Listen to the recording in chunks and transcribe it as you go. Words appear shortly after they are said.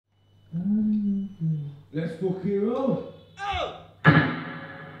Let's fucking roll. Oh!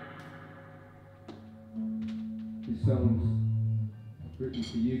 This song's written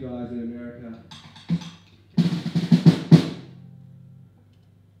for you guys in America.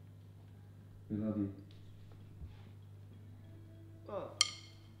 We love you. Oh.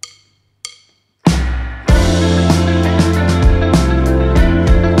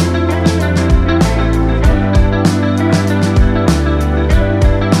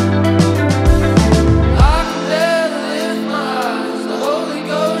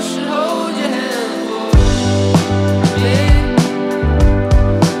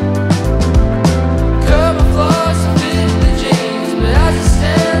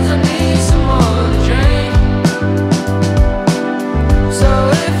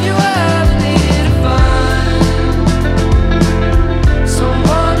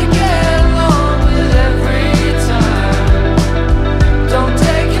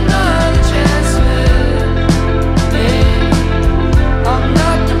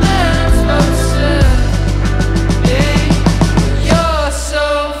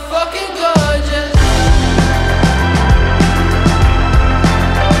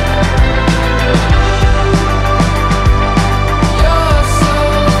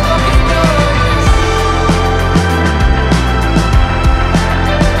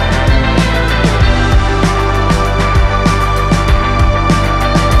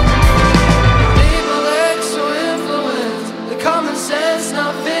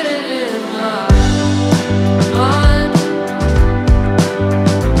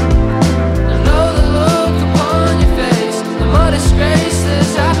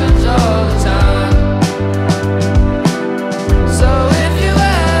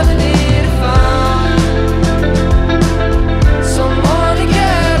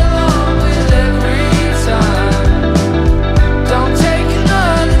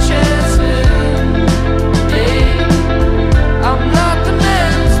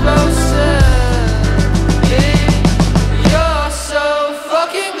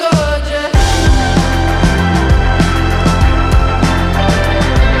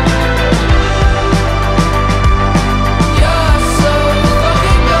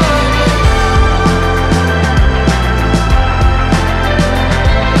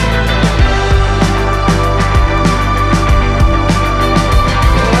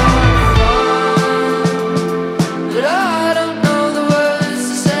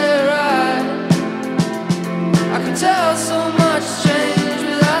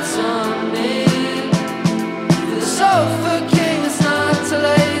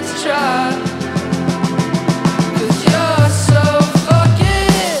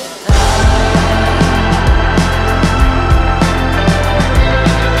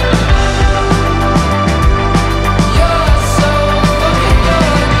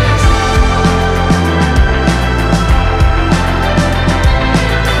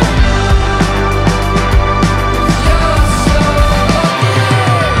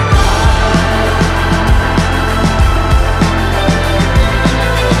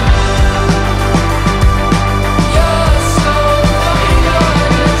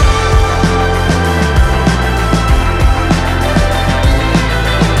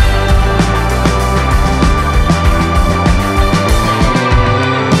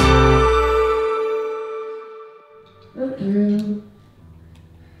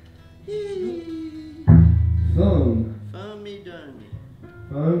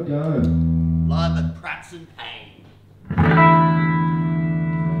 Phone done. Live at Pratts Payne.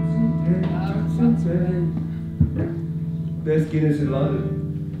 Best Guinness in London.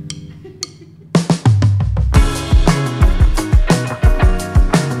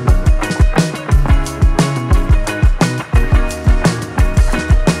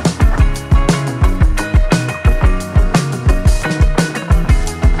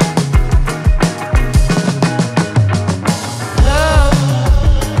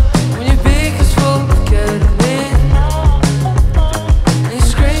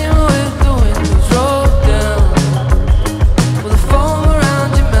 Screaming with the windows rolled down, with a phone around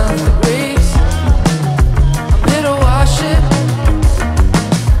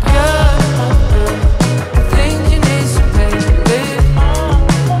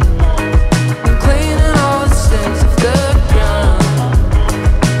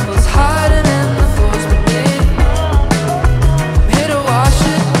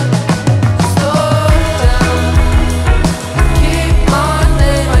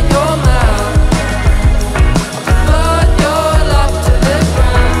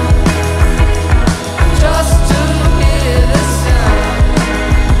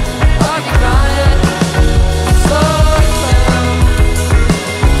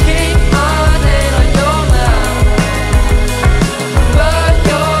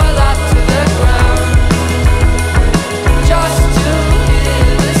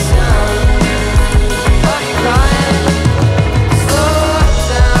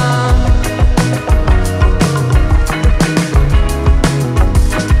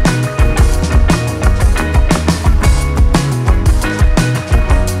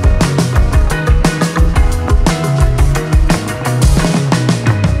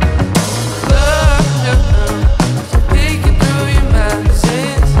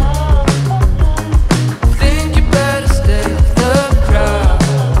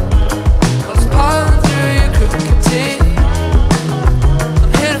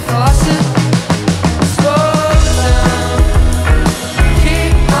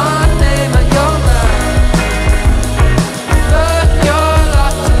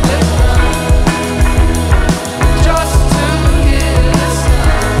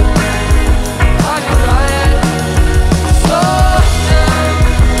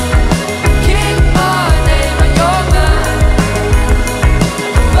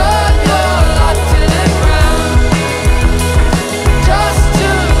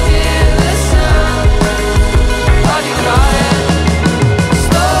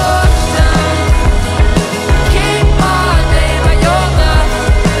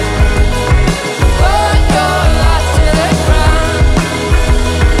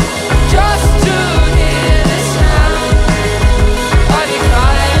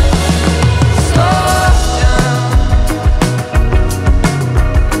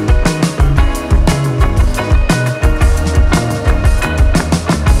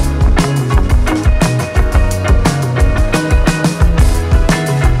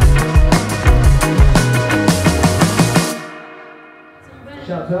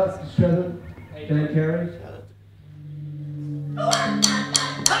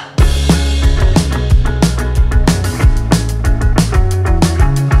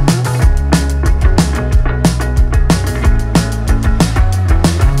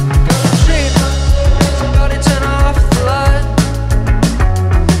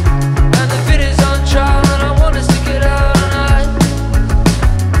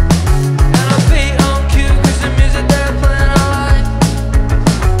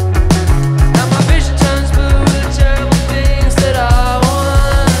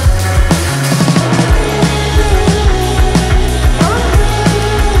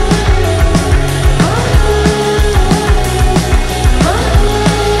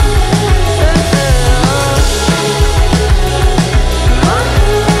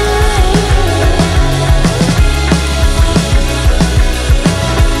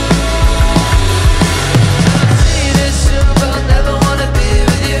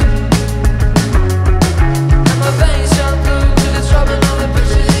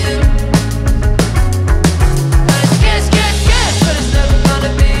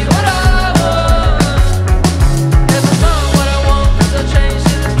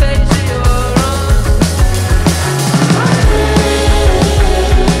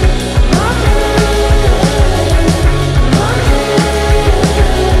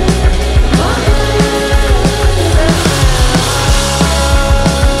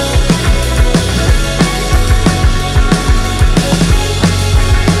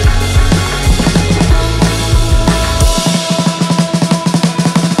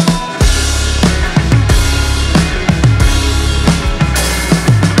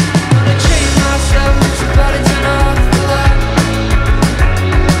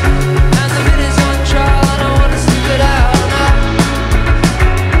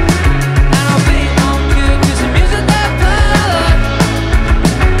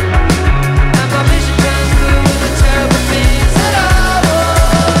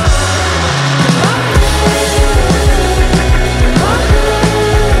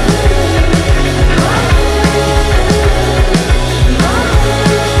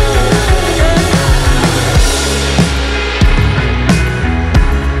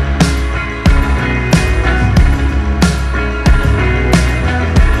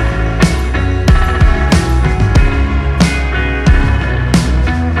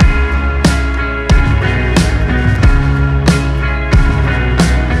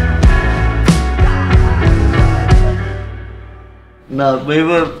No, we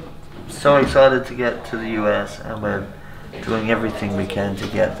were so excited to get to the US, and we're doing everything we can to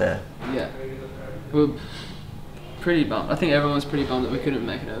get there. Yeah. We're pretty bummed. I think everyone's pretty bummed that we couldn't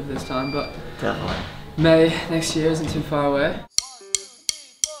make it over this time, but Definitely. May next year isn't too far away.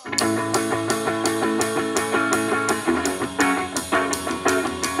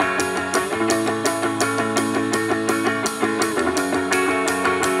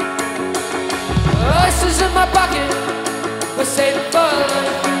 Oysters in my pocket, we're saving for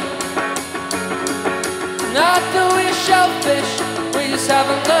life. Not that we're shellfish, we just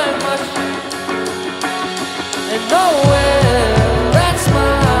haven't learned much. And nowhere that's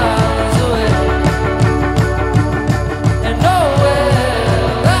miles away. And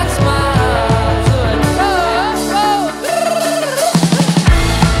nowhere that's miles away. Oh, oh.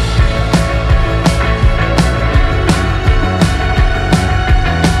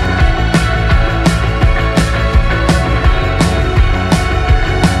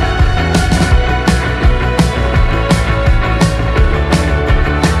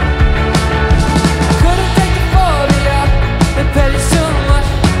 Couldn't take the phobia, they pay you so much.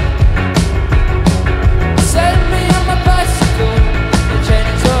 Set me on my bicycle, the chain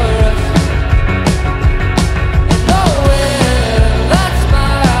is all rough. And nowhere that's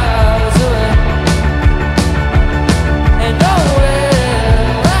miles away. And nowhere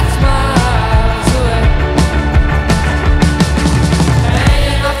that's miles away.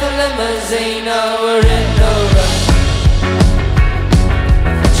 Hanging off the limousine, oh, we're in no rush.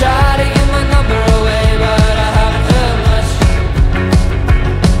 Try to get my number away, but I haven't heard much.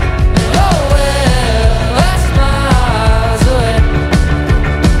 And nowhere that's miles away.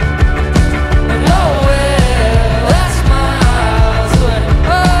 And nowhere that's miles away.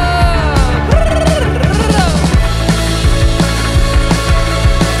 Oh.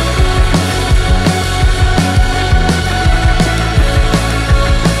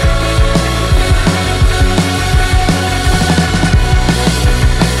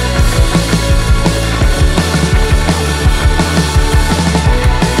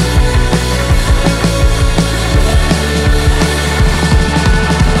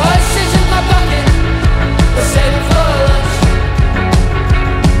 Oysters in my pocket, we're saving for lunch.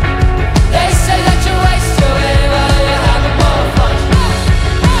 They say that you waste away while you're having more fun.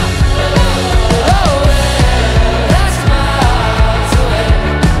 Nowhere that's miles away.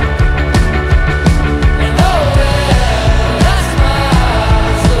 And nowhere that's miles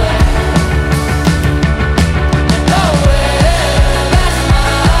away. And nowhere that's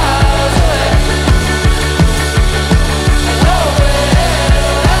miles away. And nowhere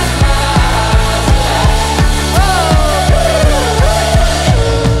that's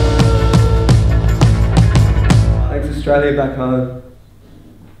Thanks Australia back home.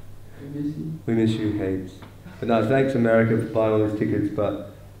 We miss you heaps. But no, thanks America for buying all these tickets,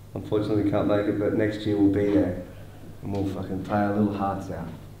 but unfortunately we can't make it, but next year we'll be there. And we'll fucking play our little hearts out.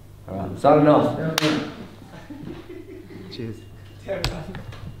 Alright, signing off. Cheers.